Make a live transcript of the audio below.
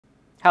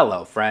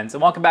Hello friends,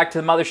 and welcome back to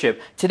the Mothership.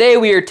 Today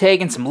we are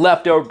taking some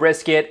leftover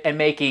brisket and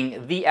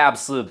making the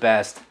absolute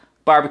best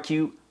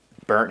barbecue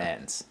burnt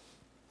ends.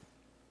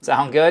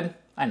 Sound good?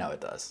 I know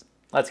it does.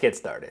 Let's get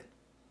started.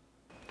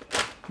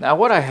 Now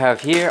what I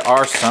have here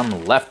are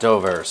some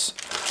leftovers.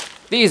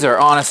 These are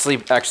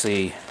honestly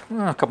actually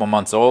a couple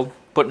months old.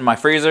 Put in my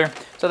freezer,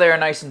 so they are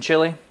nice and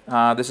chilly.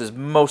 This is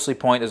mostly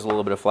point, there's a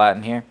little bit of flat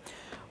in here.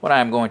 What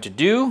I'm going to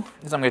do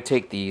is I'm going to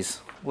take these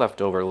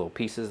leftover little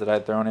pieces that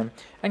I'd thrown in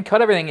and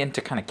cut everything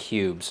into kind of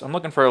cubes. I'm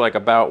looking for like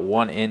about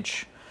 1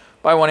 inch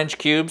by 1 inch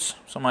cubes,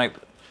 something like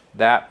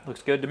that.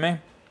 Looks good to me.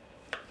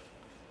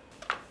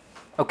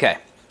 Okay,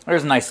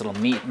 there's a nice little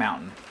meat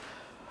mountain.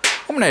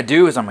 What I'm going to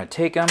do is I'm going to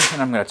take them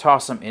and I'm going to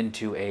toss them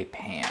into a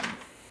pan.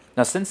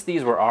 Now since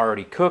these were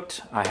already cooked,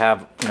 I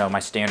have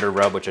my standard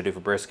rub, which I do for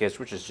briskets,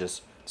 which is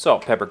just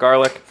salt, pepper,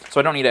 garlic. So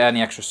I don't need to add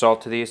any extra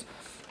salt to these,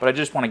 but I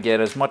just want to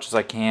get as much as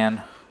I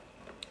can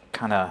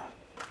kind of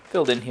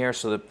filled in here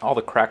so that all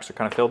the cracks are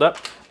kind of filled up,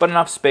 but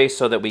enough space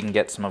so that we can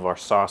get some of our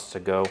sauce to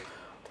go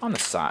on the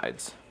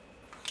sides.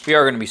 We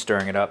are going to be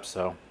stirring it up,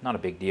 so not a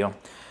big deal.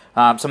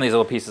 Some of these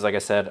little pieces, like I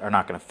said, are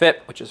not going to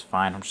fit, which is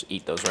fine. I'll just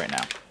eat those right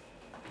now.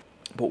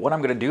 But what I'm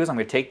going to do is I'm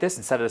going to take this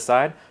and set it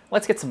aside.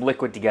 Let's get some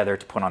liquid together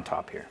to put on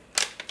top here.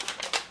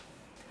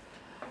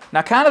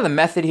 Now kind of the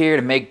method here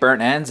to make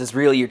burnt ends is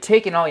really you're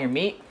taking all your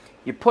meat,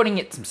 you're putting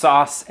it some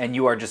sauce, and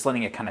you are just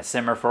letting it kind of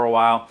simmer for a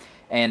while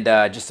and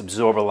just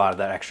absorb a lot of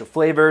that extra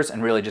flavors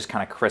and really just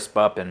kind of crisp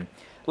up and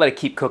let it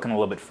keep cooking a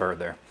little bit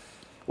further.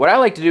 What I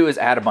like to do is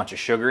add a bunch of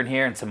sugar in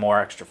here and some more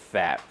extra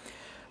fat.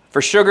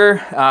 For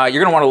sugar,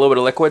 you're gonna want a little bit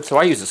of liquid, so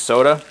I use a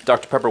soda.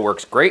 Dr. Pepper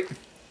works great.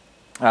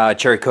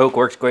 Cherry Coke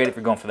works great if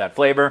you're going for that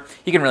flavor.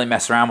 You can really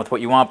mess around with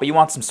what you want, but you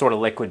want some sort of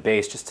liquid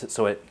base just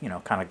so it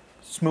kind of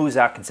smooths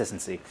out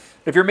consistency.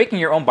 If you're making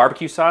your own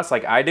barbecue sauce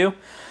like I do,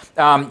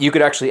 you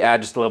could actually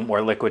add just a little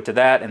more liquid to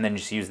that and then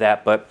just use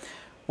that. But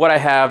what I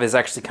have is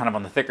actually kind of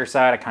on the thicker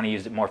side. I kind of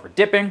used it more for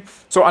dipping.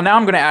 So now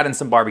I'm going to add in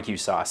some barbecue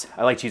sauce.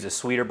 I like to use a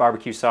sweeter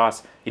barbecue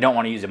sauce. You don't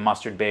want to use a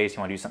mustard base. You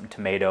want to use something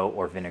tomato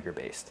or vinegar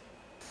based.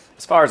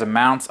 As far as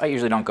amounts, I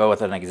usually don't go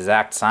with an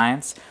exact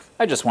science.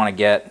 I just want to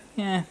get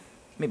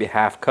maybe a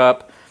half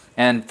cup.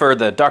 And for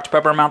the Dr.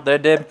 Pepper amount that I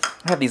did,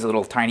 I have these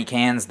little tiny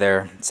cans.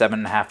 They're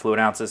 7.5 fluid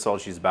ounces, so I'll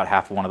just use about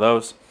half of one of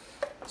those.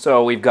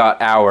 So we've got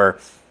our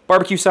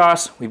barbecue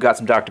sauce. We've got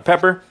some Dr.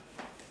 Pepper.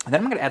 And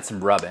then I'm going to add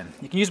some rub in.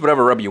 You can use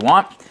whatever rub you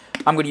want.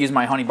 I'm going to use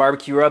my honey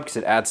barbecue rub because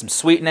it adds some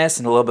sweetness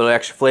and a little bit of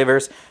extra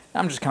flavors.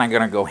 I'm just kind of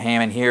going to go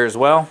ham in here as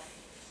well.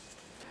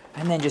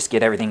 And then just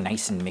get everything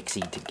nice and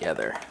mixy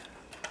together.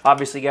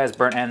 Obviously, guys,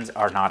 burnt ends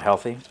are not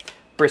healthy.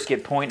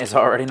 Brisket point is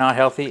already not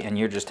healthy, and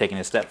you're just taking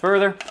it a step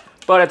further.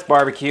 But it's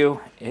barbecue.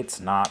 It's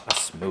not a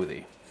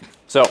smoothie.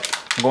 So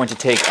I'm going to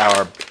take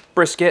our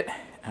brisket,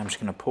 and I'm just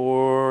going to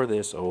pour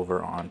this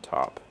over on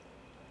top.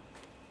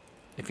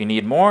 If you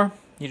need more,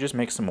 you just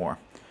make some more.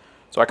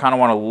 So I kind of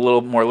want a little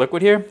more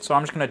liquid here, so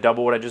I'm just going to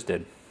double what I just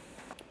did.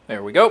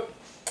 There we go.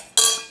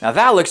 Now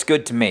that looks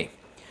good to me.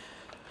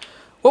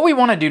 What we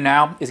want to do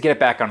now is get it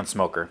back on the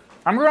smoker.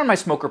 I'm going to run my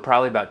smoker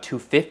probably about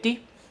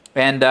 250,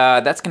 and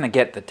that's going to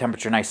get the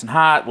temperature nice and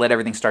hot, let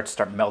everything start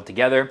to melt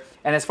together.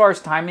 And as far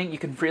as timing, you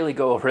can really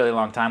go a really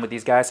long time with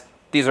these guys.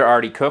 These are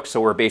already cooked,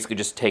 so we're basically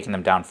just taking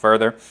them down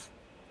further.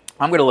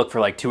 I'm going to look for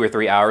like 2 or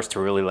 3 hours to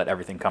really let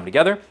everything come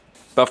together.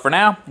 But for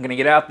now, I'm going to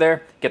get out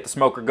there, get the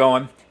smoker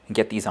going, and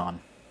get these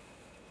on.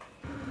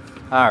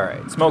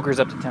 Alright, smoker's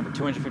up to temperature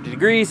 250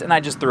 degrees, and I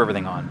just threw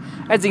everything on.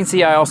 As you can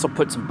see, I also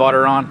put some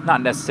butter on.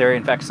 Not necessary.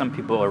 In fact, some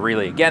people are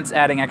really against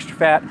adding extra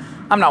fat.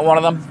 I'm not one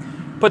of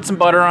them. Put some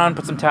butter on,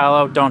 put some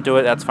tallow. Don't do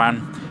it, that's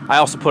fine. I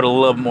also put a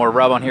little more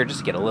rub on here just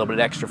to get a little bit of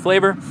extra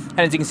flavor. And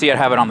as you can see, I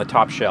have it on the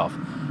top shelf.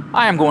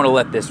 I am going to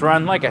let this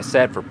run, like I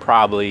said, for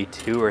probably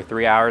 2 or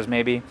 3 hours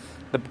maybe.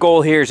 The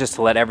goal here is just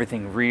to let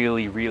everything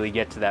really, really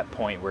get to that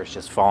point where it's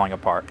just falling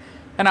apart.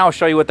 And I'll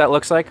show you what that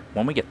looks like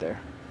when we get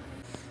there.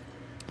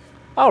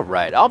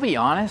 Alright, I'll be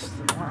honest,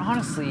 we're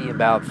honestly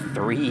about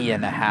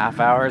 3.5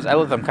 hours. I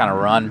let them kind of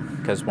run,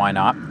 because why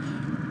not?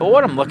 But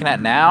what I'm looking at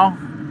now,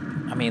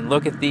 I mean,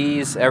 look at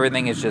these.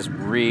 Everything is just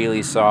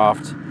really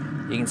soft.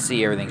 You can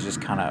see everything's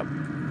just kind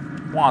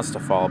of wants to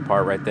fall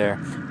apart right there.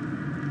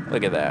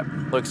 Look at that.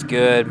 Looks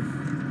good.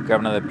 Grab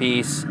another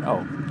piece.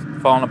 Oh,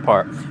 falling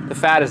apart. The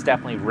fat is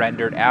definitely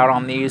rendered out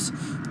on these,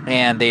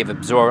 and they've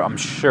absorbed, I'm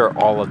sure,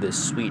 all of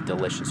this sweet,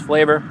 delicious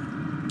flavor.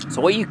 So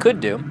what you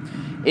could do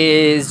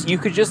is you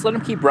could just let them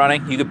keep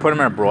running. You could put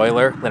them in a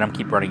broiler, let them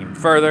keep running even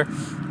further.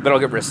 That'll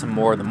get rid of some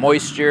more of the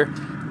moisture.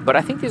 But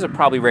I think these are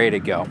probably ready to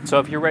go. So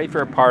if you're ready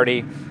for a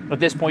party, at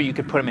this point you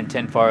could put them in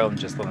tin foil and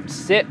just let them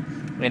sit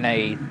in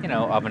a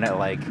oven at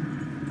like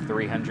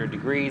 300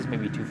 degrees,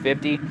 maybe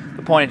 250.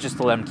 The point is just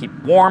to let them keep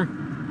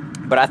warm.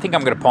 But I think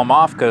I'm gonna pull them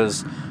off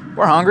because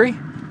we're hungry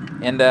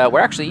and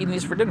we're actually eating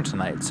these for dinner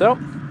tonight. So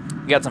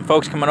we got some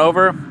folks coming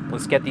over.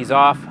 Let's get these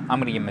off. I'm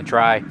gonna give them a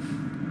try.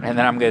 And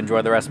then I'm going to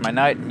enjoy the rest of my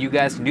night, and you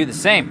guys can do the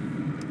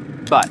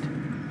same. But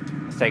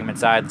let's take them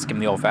inside. Let's give them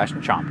the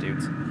old-fashioned chomp,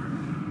 dudes.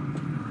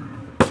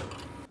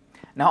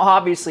 Now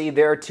obviously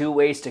there are two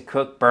ways to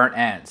cook burnt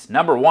ends.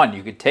 Number one,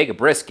 you could take a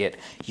brisket,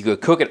 you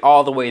could cook it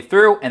all the way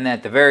through, and then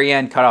at the very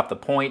end cut off the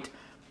point,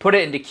 put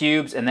it into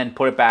cubes, and then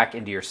put it back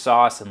into your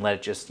sauce and let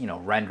it just, you know,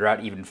 render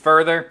out even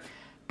further.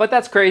 But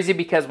that's crazy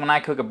because when I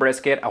cook a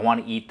brisket, I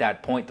want to eat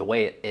that point the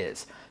way it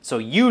is. So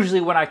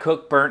usually when I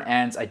cook burnt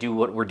ends, I do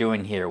what we're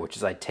doing here, which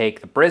is I take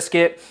the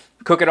brisket,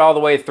 cook it all the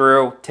way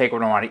through, take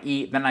what I want to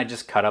eat, then I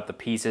just cut up the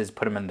pieces,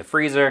 put them in the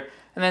freezer,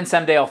 and then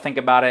someday I'll think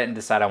about it and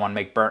decide I want to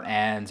make burnt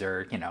ends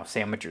or, you know,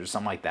 sandwiches or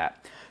something like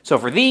that. So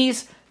for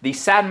these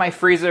sat in my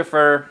freezer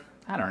for,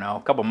 I don't know,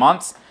 a couple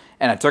months,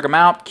 and I took them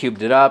out,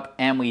 cubed it up,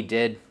 and we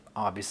did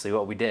obviously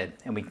what we did.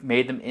 And we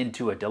made them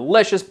into a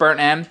delicious burnt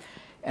end.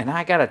 And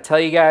I gotta tell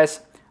you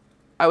guys,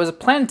 I was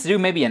planning to do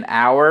maybe an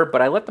hour,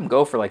 but I let them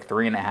go for like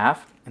 3.5,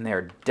 and they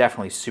are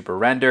definitely super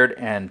rendered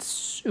and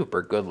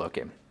super good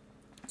looking.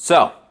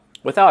 So,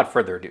 without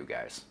further ado,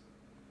 guys,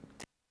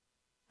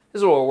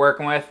 this is what we're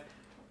working with.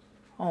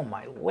 Oh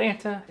my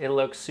Lanta, it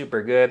looks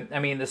super good. I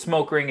mean, the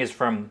smoke ring is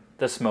from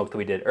the smoke that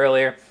we did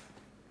earlier.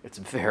 It's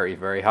very,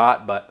 very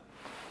hot, but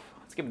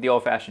let's give it the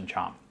old-fashioned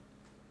chomp.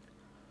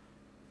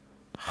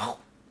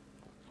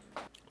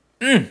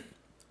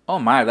 Oh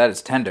my, that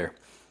is tender.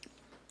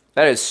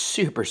 That is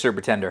super,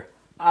 super tender.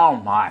 Oh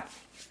my,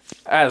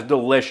 that is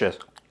delicious.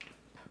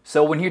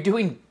 So when you're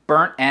doing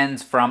burnt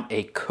ends from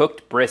a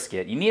cooked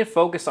brisket, you need to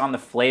focus on the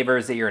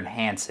flavors that you're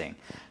enhancing.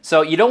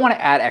 So you don't want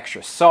to add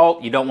extra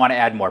salt, you don't want to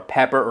add more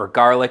pepper or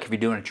garlic if you're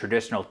doing a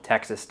traditional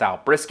Texas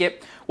style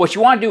brisket. What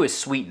you want to do is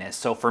sweetness.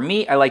 So for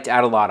me, I like to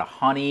add a lot of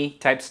honey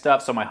type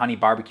stuff, so my honey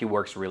barbecue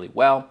works really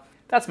well.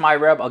 That's my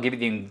rub. I'll give you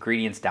the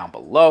ingredients down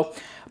below.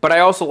 But I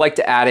also like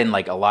to add in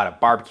like a lot of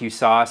barbecue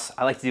sauce.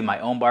 I like to do my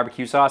own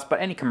barbecue sauce, but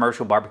any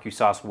commercial barbecue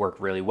sauce work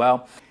really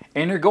well.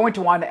 And you're going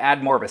to want to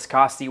add more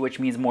viscosity, which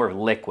means more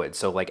liquid.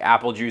 So like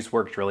apple juice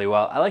works really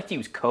well. I like to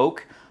use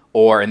Coke,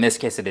 or in this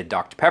case I did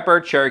Dr. Pepper.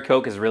 Cherry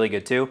Coke is really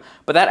good too.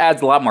 But that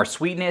adds a lot more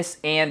sweetness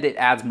and it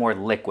adds more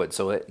liquid,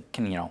 so it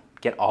can, you know,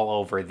 get all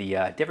over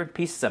the different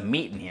pieces of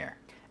meat in here.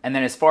 And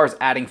then as far as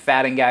adding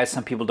fat in, guys,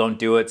 some people don't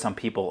do it. Some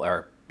people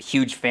are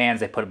huge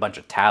fans. They put a bunch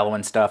of tallow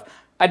and stuff.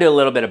 I do a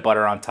little bit of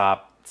butter on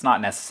top. It's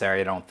not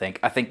necessary, I don't think.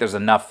 I think there's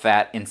enough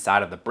fat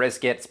inside of the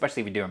brisket,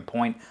 especially if you're doing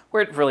point,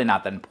 where it's really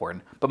not that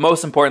important. But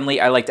most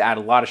importantly, I like to add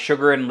a lot of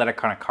sugar and let it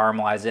kind of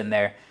caramelize in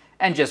there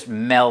and just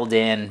meld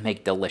in,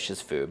 make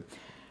delicious food.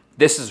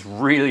 This is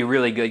really,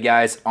 really good,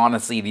 guys.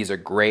 Honestly, these are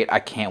great. I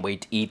can't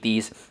wait to eat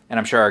these, and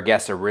I'm sure our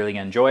guests are really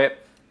gonna enjoy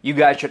it. You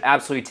guys should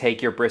absolutely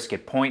take your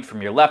brisket point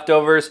from your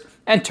leftovers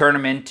and turn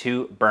them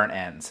into burnt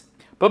ends.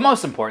 But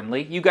most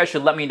importantly, you guys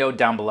should let me know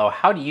down below,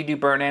 how do you do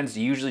burnt ends? Do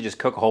you usually just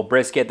cook a whole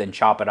brisket, then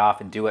chop it off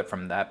and do it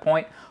from that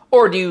point?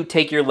 Or do you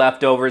take your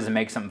leftovers and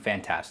make something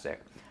fantastic?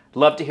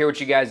 Love to hear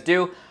what you guys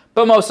do.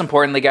 But most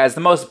importantly, guys,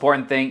 the most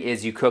important thing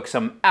is you cook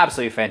something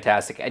absolutely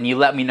fantastic and you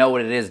let me know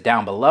what it is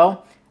down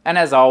below. And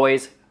as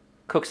always,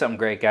 cook something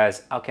great,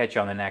 guys. I'll catch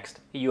you on the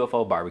next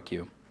UFO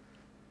barbecue.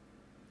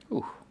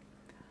 Ooh.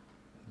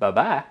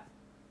 Bye-bye.